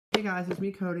Hey guys, it's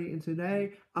me Cody, and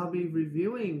today I'll be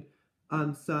reviewing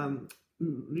some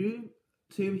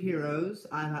YouTube heroes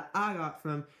I got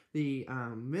from the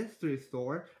mystery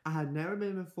store. I had never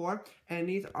been before, and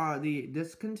these are the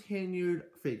discontinued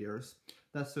figures.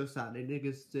 That's so sad. They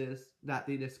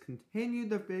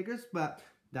discontinued the figures, but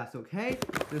that's okay.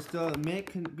 They're still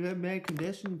good mid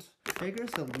condition figures,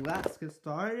 so let's get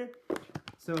started.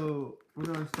 So we're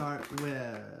gonna start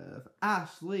with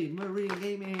Ashley Marie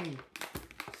Gaming.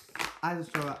 I'm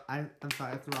sorry, I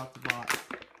threw out the box.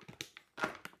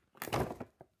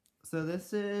 So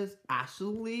this is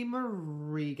Ashley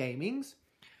Marie Gaming's.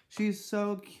 She's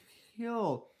so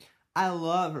cute. I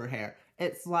love her hair.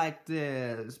 It's like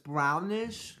this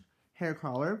brownish hair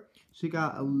color. She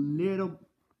got a little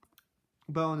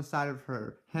bow on the side of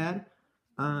her head.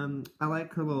 I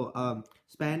like her little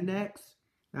spandex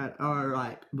that are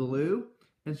like blue,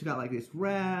 and she got like this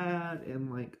red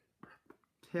and like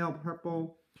tail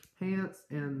purple pants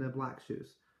and the black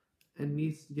shoes. And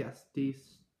these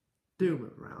do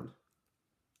move around.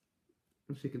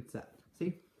 And she can set.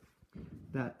 See?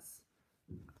 That's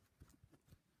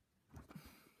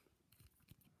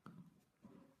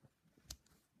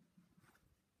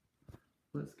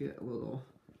let's get a little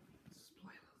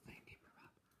display thing.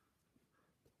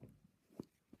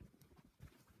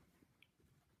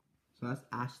 So that's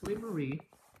Ashley Marie.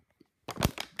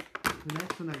 The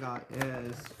next one I got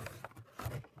is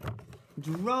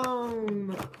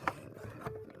Drone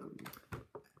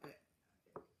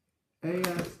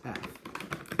ASF.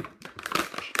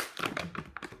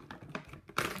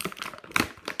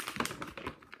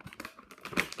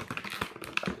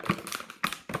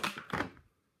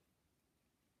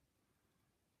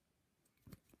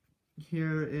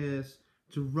 Here is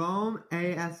Jerome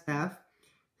ASF.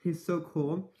 He's so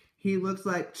cool. He looks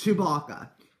like Chewbacca.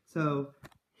 So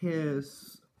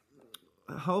his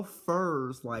whole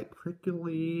fur's like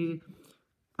prickly.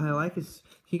 I like his.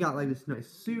 He got like this nice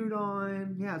suit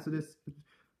on. Yeah. So this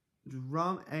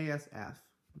Jerome ASF.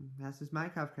 That's his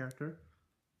Minecraft character.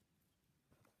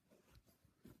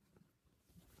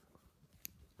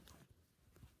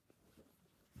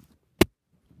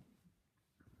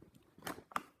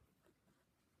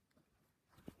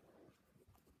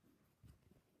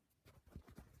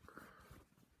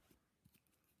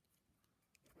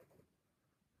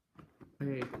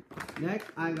 Okay, next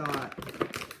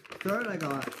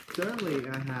thirdly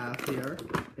I have here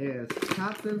is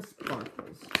Captain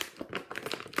Sparkles.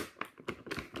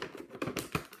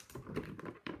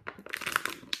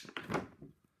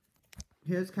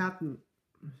 This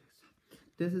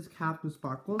is Captain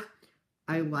Sparkles.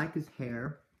 I like his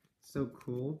hair, so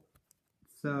cool,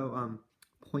 so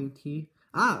pointy.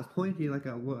 It's pointy like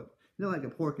a wood. You know, like a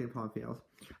porcupine feels.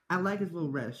 I like his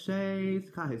little red shades.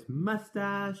 Got his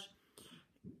mustache.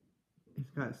 He's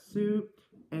got a suit,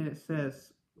 and it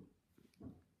says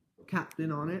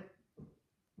Captain on it.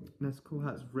 And that's cool how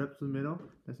it's ripped in the middle.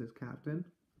 That says Captain.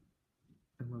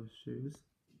 I love his shoes.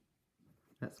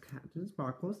 That's Captain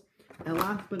Sparkles. And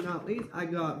last but not least, I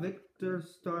got Victor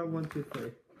Star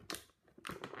 123.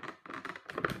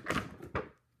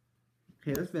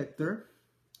 Okay, there's Victor.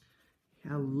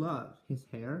 I love his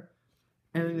hair.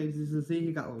 And as you can see,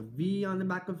 he got a little V on the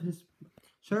back of his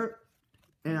shirt.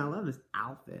 And I love his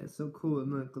outfit. It's so cool.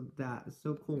 And look at that. It's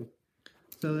so cool.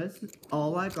 So this is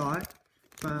all I got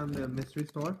from the mystery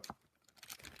store.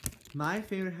 My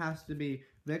favorite has to be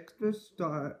Victor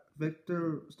Star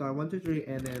 123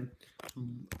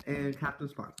 and Captain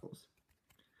Sparkles.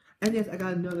 And yes, I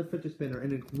got another fidget spinner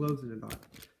and it glows in the dark.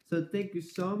 So thank you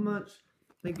so much.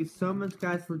 Thank you so much,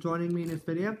 guys, for joining me in this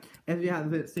video. If you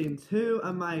haven't seen 2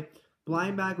 of my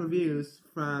blind bag reviews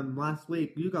from last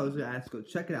week, you guys go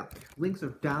check it out. Links are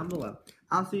down below.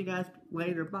 I'll see you guys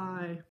later. Bye.